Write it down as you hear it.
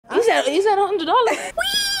said $100.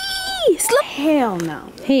 Wee! Hell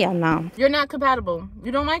no. Hell no. You're not compatible.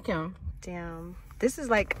 You don't like him. Damn. This is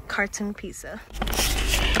like cartoon pizza.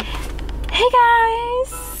 Hey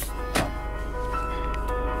guys.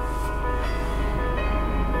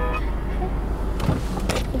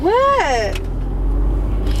 What?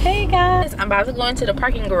 Hey guys. I'm about to go into the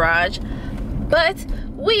parking garage, but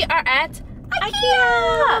we are at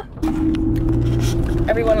Ikea.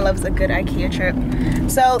 Everyone loves a good Ikea trip.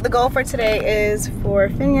 So the goal for today is for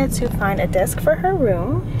Fenia to find a desk for her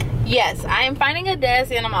room. Yes, I am finding a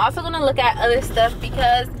desk, and I'm also gonna look at other stuff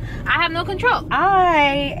because I have no control.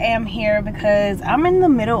 I am here because I'm in the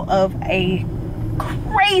middle of a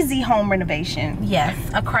crazy home renovation. Yes,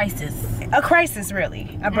 a crisis. A crisis,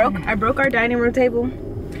 really. I broke our dining room table,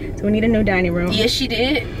 so we need a new dining room. Yes, she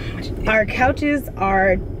did. Our couches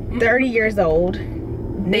are 30 years old.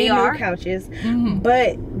 They are new couches,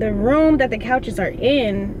 but the room that the couches are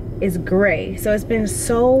in is gray, so it's been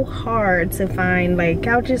so hard to find like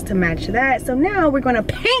couches to match that. So now we're gonna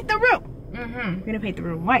paint the room. We're gonna paint the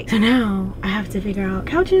room white. So now I have to figure out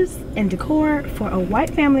couches and decor for a white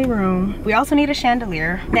family room. We also need a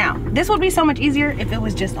chandelier. Now this would be so much easier if it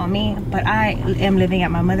was just on me, but I am living at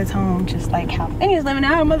my mother's home, just like how Fenia's living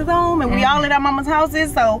at her mother's home, and we all live at mama's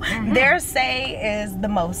houses, so their say is the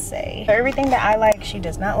most say. So everything that I like, she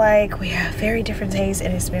does not like. We have very different tastes,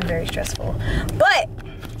 and it's been very stressful, but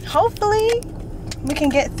hopefully we can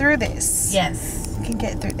get through this. Yes, we can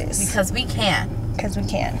get through this because we can. Because we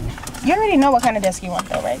can. You already know what kind of desk you want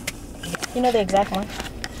though, right? You know the exact one?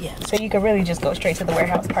 Yeah. So you could really just go straight to the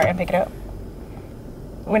warehouse part and pick it up.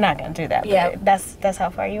 We're not gonna do that. Yeah. That's how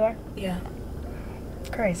far you are? Yeah.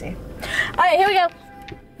 Crazy. All right, here we go.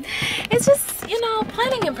 It's just, you know,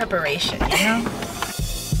 planning and preparation, you know?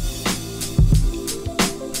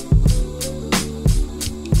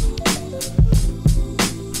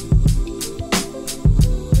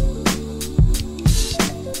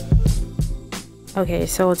 Okay,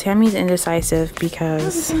 so Tammy's indecisive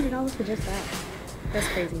because $100 for just that. That's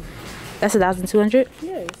crazy. That's $1,200?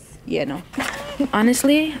 Yes. Yeah, no.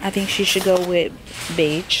 Honestly, I think she should go with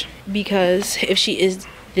beige, because if she is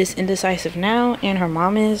this indecisive now and her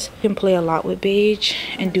mom is, you can play a lot with beige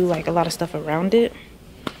and do like a lot of stuff around it.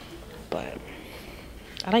 But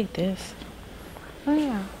I like this. Oh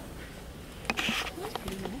yeah.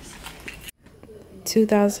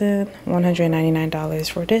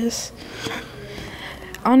 $2,199 for this.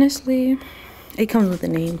 Honestly, it comes with a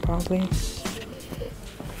name probably.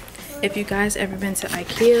 If you guys ever been to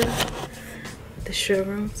Ikea, the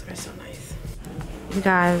showrooms are so nice. You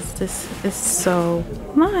guys, this is so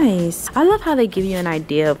nice. I love how they give you an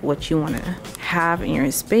idea of what you want to have in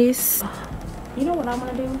your space. You know what I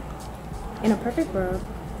want to do? In a perfect world,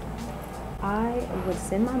 I would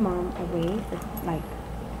send my mom away for like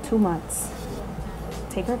 2 months,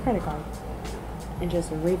 take her credit card, and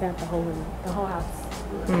just revamp the whole room, the whole house.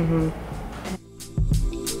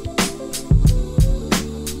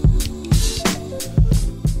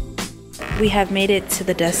 We have made it to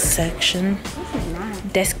the desk section. This is nice.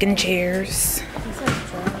 Desk and chairs.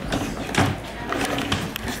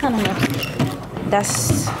 That's kind of nice.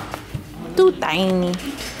 That's too tiny.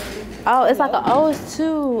 Oh, it's like it's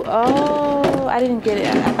two. Oh, I didn't get it.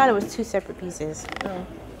 I thought it was two separate pieces. Oh.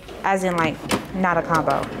 As in like, not a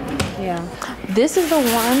combo. Yeah. This is the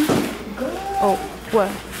one. Oh,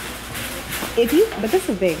 what? But this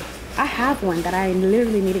is big. I have one that I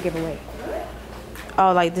literally need to give away.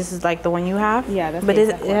 Oh, like this is like the one you have? Yeah, that's but the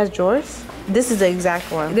it exact has drawers? This is the exact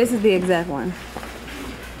one. This is the exact one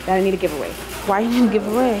that I need to give away. Why you didn't give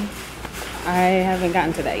away? I haven't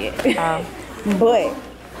gotten to that yet. Oh. But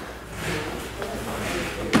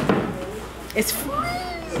it's free.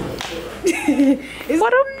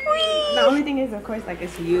 What a free! The only thing is, of course, like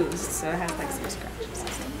it's used, so it has like some scratches and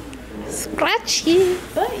stuff. Scratchy.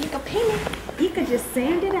 But you can paint it. You could just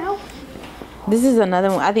sand it out. This is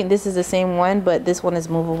another one. I think this is the same one, but this one is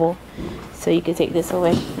movable. So you can take this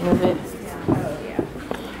away, move it. Oh, yeah.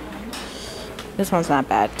 This one's not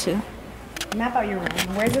bad, too. Map out your room.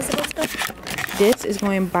 Where's this supposed to go? This is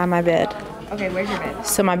going by my bed. Okay, where's your bed?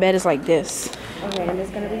 So my bed is like this. Okay, and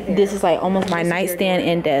it's gonna be there. This is like almost my nightstand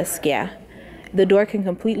and desk, yeah. The door can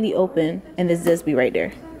completely open, and this does be right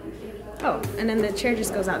there. Oh, and then the chair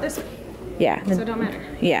just goes out this way. Yeah. So it don't matter.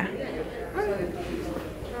 Yeah.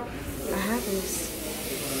 I have this.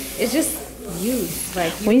 It's just used.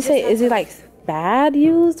 Like When you say, is it like bad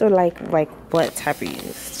used or like what type of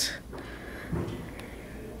used?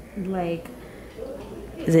 Like,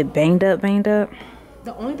 is it banged up?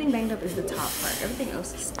 the only thing banged up is the top part. Everything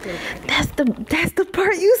else is still. That's the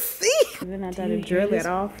part you see. And then I try to drill it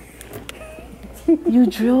off. You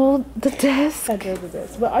drilled the desk? I drilled the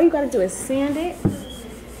desk. But all you gotta do is sand it,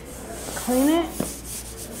 clean it,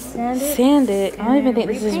 sand it. Sand it? I don't even think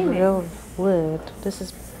this is repaint it. real wood. This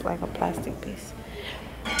is like a plastic piece.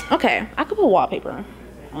 Okay, I could put wallpaper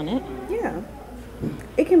on it. Yeah.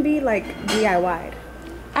 It can be like DIY'd.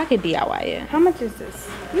 I could DIY it. How much is this?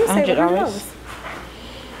 You say $100.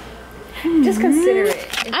 Just consider it.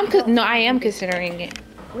 I am considering it.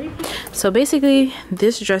 So basically,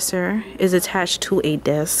 this dresser is attached to a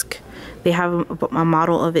desk. They have a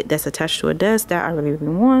model of it that's attached to a desk that I really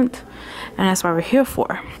want, and that's why we're here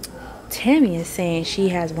for. Tammy is saying she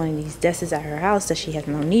has one of these desks at her house that she has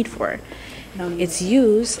no need for. It's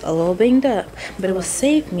used, a little banged up, but it will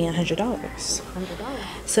save me $100.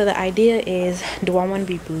 So the idea is, do I want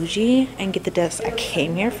to be bougie and get the desk I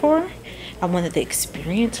came here for? I wanted the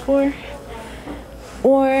experience for?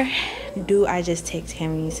 Or do I just take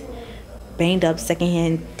Tammy's banged up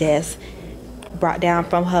secondhand desk, brought down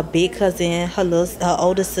from her big cousin, her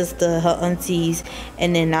older sister, her aunties,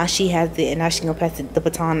 and then now she has it, and now she's gonna pass the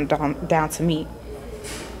baton down to me?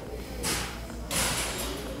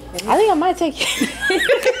 I think I might take it.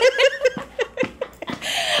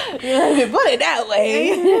 Let me put it that way.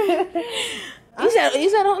 You said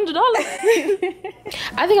 $100.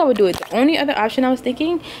 I think I would do it. The only other option I was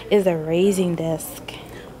thinking is a raising desk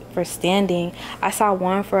for standing. I saw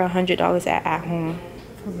one for $100 at home.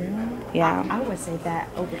 For real? Yeah. I would say that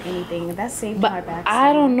over anything. That saved But my back.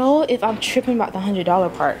 I don't know if I'm tripping about the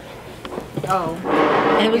 $100 part. Oh.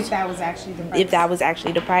 And it was, if that was actually the price. If that was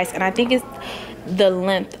actually the price. And I think it's the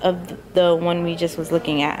length of the one we just was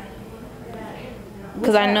looking at.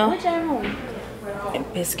 Because I know Which at home? in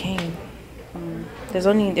Biscayne. There's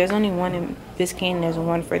only one in Biscayne. There's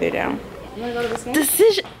one further down. You wanna go to Biscayne?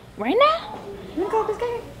 Decision right now? You wanna go to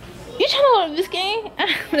Biscayne? You trying to go to Biscayne? I'm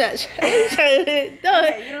not trying to.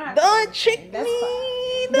 Don't trick me.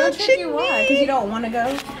 Don't trick me. Why? Because you don't want to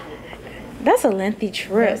go? That's a lengthy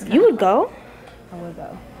trip. You would go? I would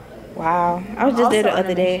go. Wow. I was just there the Also on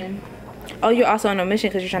other a day. mission. Oh, you're also on a mission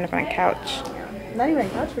because you're trying to find a couch. Not even a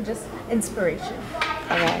couch, but just inspiration.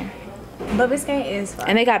 Okay. But Biscayne is fun.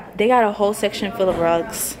 And they got a whole section full of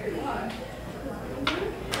rugs.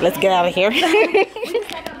 Let's get out of here.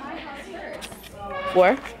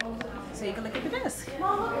 Where? So you can look at the desk.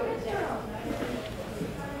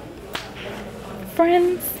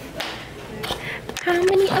 Friends. How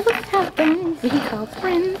many of us have them we call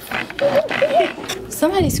friends?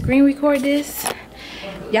 Somebody screen record this.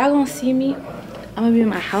 Y'all gonna see me. I'm gonna be in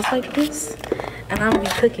my house like this, and I'm gonna be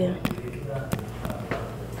cooking.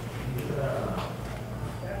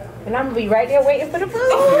 And I'm gonna be right there waiting for the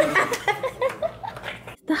food.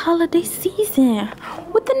 It's the holiday season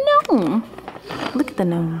with the gnome. Look at the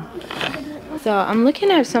gnome. So I'm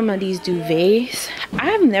looking at some of these duvets.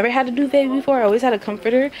 I've never had a duvet before. I always had a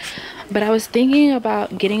comforter, but I was thinking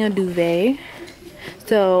about getting a duvet.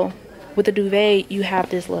 So with a duvet, you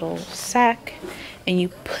have this little sack and you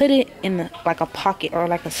put it in like a pocket or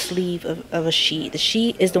like a sleeve of a sheet. The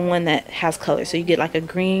sheet is the one that has color. So you get like a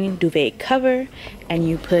green duvet cover and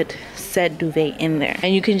you put said duvet in there.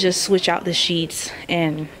 And you can just switch out the sheets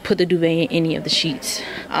and put the duvet in any of the sheets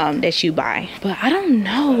that you buy. But I don't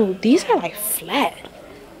know. These are like flat.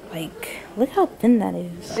 Like, look how thin that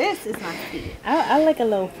is. This is not cute. I like a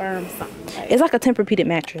little firm something. Like, It's like a Tempur-Pedic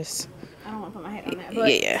mattress. I don't want to put my head on that.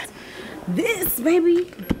 But Yeah. this,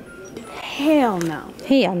 baby, hell no.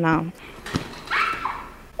 Hell no.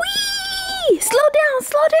 Whee! Slow down,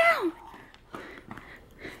 slow down.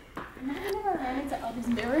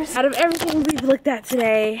 Out of everything we've looked at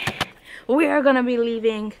today, we are gonna be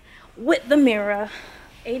leaving with the mirror.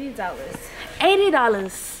 $80.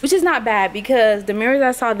 $80, which is not bad because the mirrors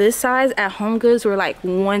I saw this size at Home Goods were like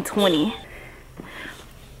 $120.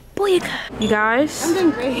 Booyaka. You guys, I'm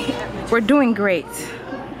doing great. we're doing great.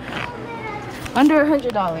 Under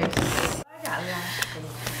 $100.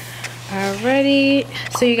 Alrighty,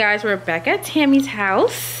 so you guys, we're back at Tammy's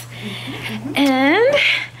house, and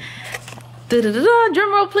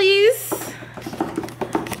drum roll please.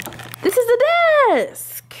 This is the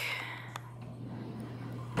desk.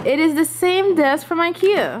 It is the same desk from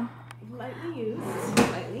Ikea. Lightly used.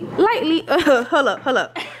 Lightly. Hold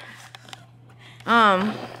up.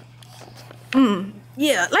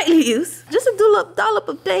 Yeah, lightly used. Just a dollop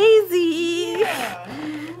of Daisy. Yeah.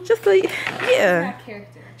 Just a yeah. Character.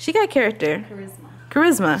 She got character.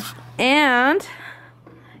 Charisma. And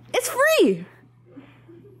it's free.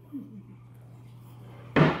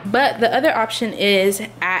 But the other option is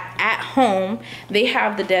at home, they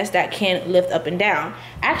have the desk that can lift up and down.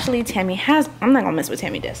 Actually, Tammy has, I'm not gonna mess with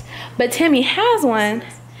Tammy's desk, but Tammy has one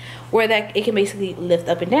where that it can basically lift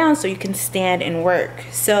up and down so you can stand and work.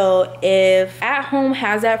 So if At Home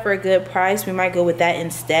has that for a good price, we might go with that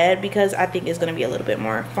instead, because I think it's going to be a little bit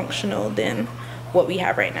more functional than what we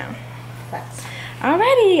have right now. Facts.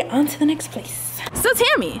 Alrighty, on to the next place. So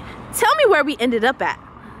Tammy, tell me where we ended up at.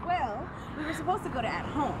 Well, we were supposed to go to At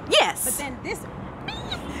Home. Yes. But then this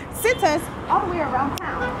sent us all the way around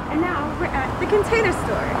town, and now we're at the Container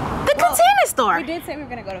Store. The Container Store. We did say we were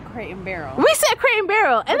gonna go to Crate and Barrel. We said Crate and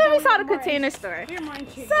Barrel, and then we saw the Container Store. We were more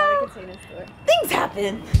intrigued So, by the Container Store. things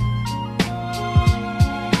happen.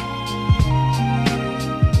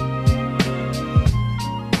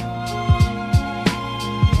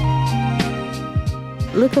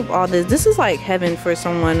 Look up all this. This is like heaven for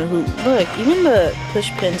someone who, look, even the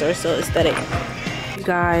push pins are so aesthetic. You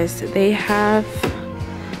guys, they have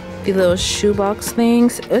the little shoebox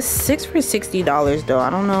things. It's 6 for $60 though. I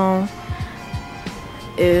don't know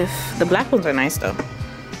if the black ones are nice though.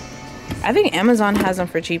 I think Amazon has them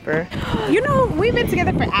for cheaper. You know, we've been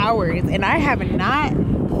together for hours, and I have not.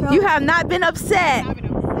 You have not been upset. I've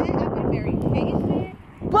been upset. I've been very patient.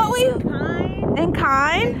 But we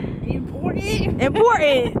kind.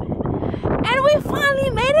 Important. And we finally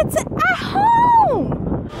made it to At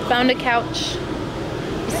Home. Found a couch.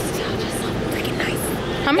 This couch is so freaking nice.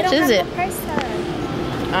 How much is it? Price tag.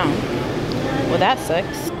 Oh. Well, that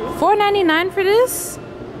sucks. $4.99 for this?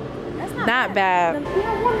 That's Not bad.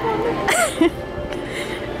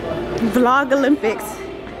 Vlog Olympics.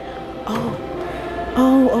 Oh.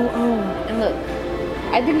 And look,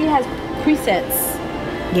 I think it has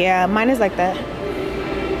presets. Yeah, mine is like that.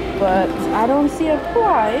 But I don't see a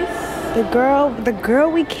price. The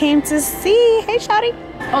girl we came to see. Hey, shawty.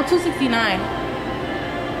 Oh, $269.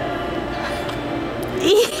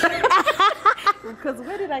 Because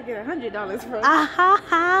where did I get $100 from?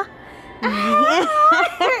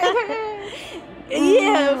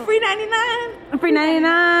 Yeah, free 99. Free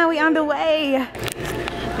 99. We on the way.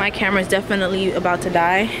 My camera's definitely about to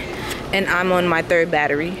die, and I'm on my 3rd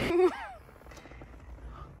battery.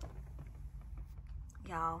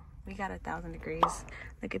 Y'all, we got 1,000 degrees.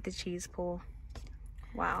 Look at the cheese pool.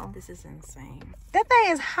 Wow, this is insane. That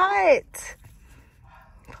thing is hot.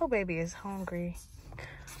 Poor baby is hungry.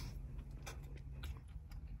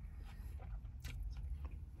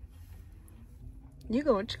 You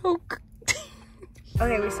gonna choke.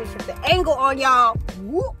 Okay, we switched up the angle on y'all.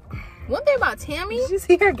 Whoop. One thing about Tammy. Did you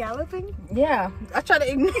see her galloping? Yeah, I try to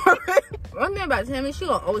ignore it. One thing about Tammy, she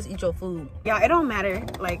gonna always eat your food. Yeah, it don't matter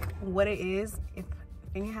like what it is. If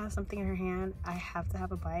Fenia has something in her hand, I have to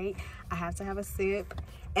have a bite. I have to have a sip,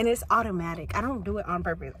 and it's automatic. I don't do it on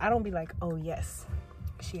purpose. I don't be like, oh yes,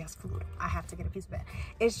 she has food, I have to get a piece of that.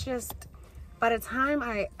 It's just by the time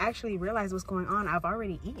I actually realize what's going on, I've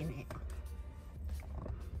already eaten it.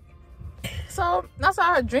 So that's why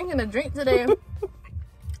I was drinking a drink today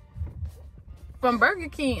from Burger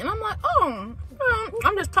King, and I'm like, oh,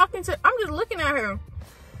 I'm just looking at her,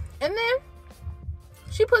 and then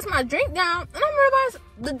she puts my drink down, and I realized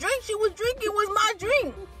the drink she was drinking was my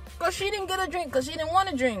drink, because she didn't get a drink because she didn't want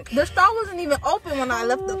a drink. The straw wasn't even open when I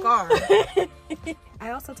left the car.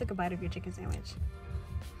 I also took a bite of your chicken sandwich.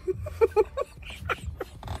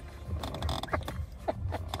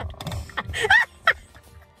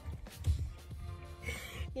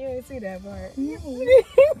 You didn't see that part. No. I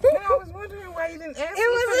was wondering why you didn't ask me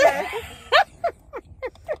for that.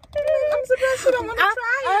 I'm supposed to want to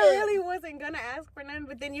try it. I really wasn't gonna ask for none,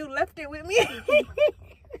 but then you left it with me.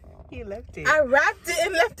 You left it. I wrapped it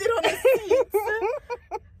and left it on the seats.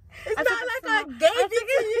 It's not like I gave it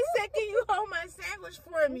to you. Said, can you hold my sandwich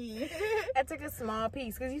for me? I took a small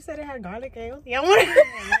piece because you said it had garlic in it.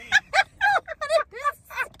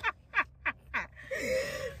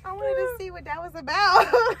 I wanted to see what that was about.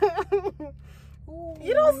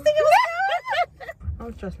 You don't think it was good? I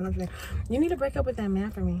don't trust nothing. You need to break up with that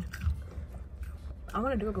man for me. I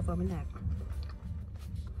want to do it before midnight.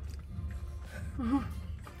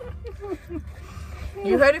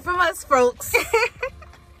 You heard it from us, folks.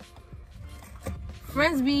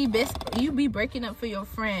 Friends you be breaking up for your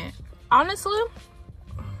friend. Honestly,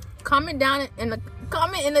 comment down in the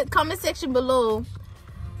comment section below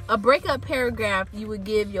a breakup paragraph you would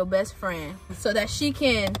give your best friend so that she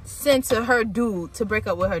can send to her dude to break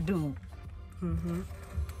up with her dude.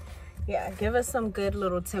 Yeah, give us some good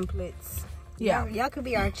little templates. Yeah, y'all could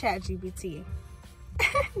be our chat GPT.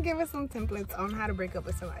 Give us some templates on how to break up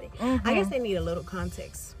with somebody. I guess they need a little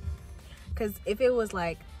context, because if it was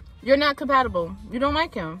like, you're not compatible, you don't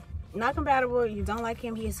like him, not compatible, you don't like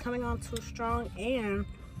him, he is coming on too strong, and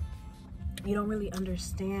you don't really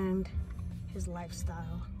understand his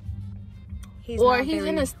lifestyle. he's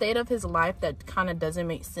in a state of his life that kind of doesn't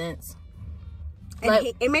make sense. And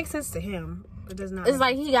like, it makes sense to him, but does not. It's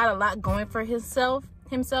like he got a lot going for himself,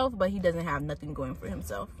 but he doesn't have nothing going for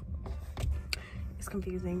himself. It's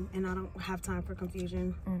confusing, and I don't have time for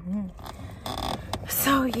confusion.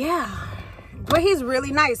 So yeah, but he's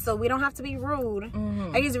really nice, so we don't have to be rude.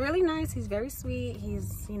 Like, he's really nice. He's very sweet.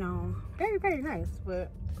 He's, you know, very, very nice,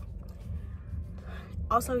 but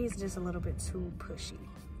also he's just a little bit too pushy.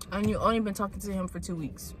 And you only been talking to him for 2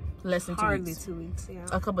 weeks, less than 2 weeks. Hardly 2 weeks, yeah.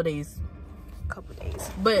 A couple days.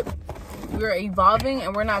 But we're evolving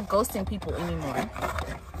and we're not ghosting people anymore.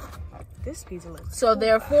 This pizza looks so cool.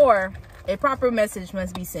 Therefore, a proper message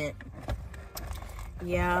must be sent.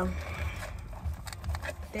 Yeah.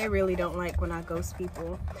 They really don't like when I ghost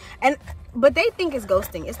people. But they think it's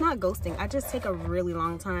ghosting. It's not ghosting. I just take a really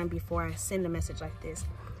long time before I send a message like this.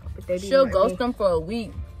 But she'll ghost them for a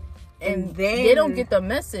week. And then they don't get the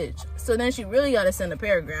message. So then she really got to send a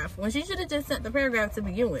paragraph. When she should have just sent the paragraph to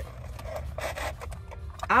begin with.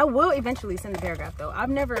 I will eventually send the paragraph, though. I've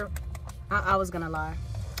never... I was going to lie.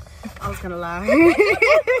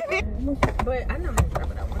 But I know how to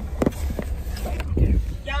rub it out.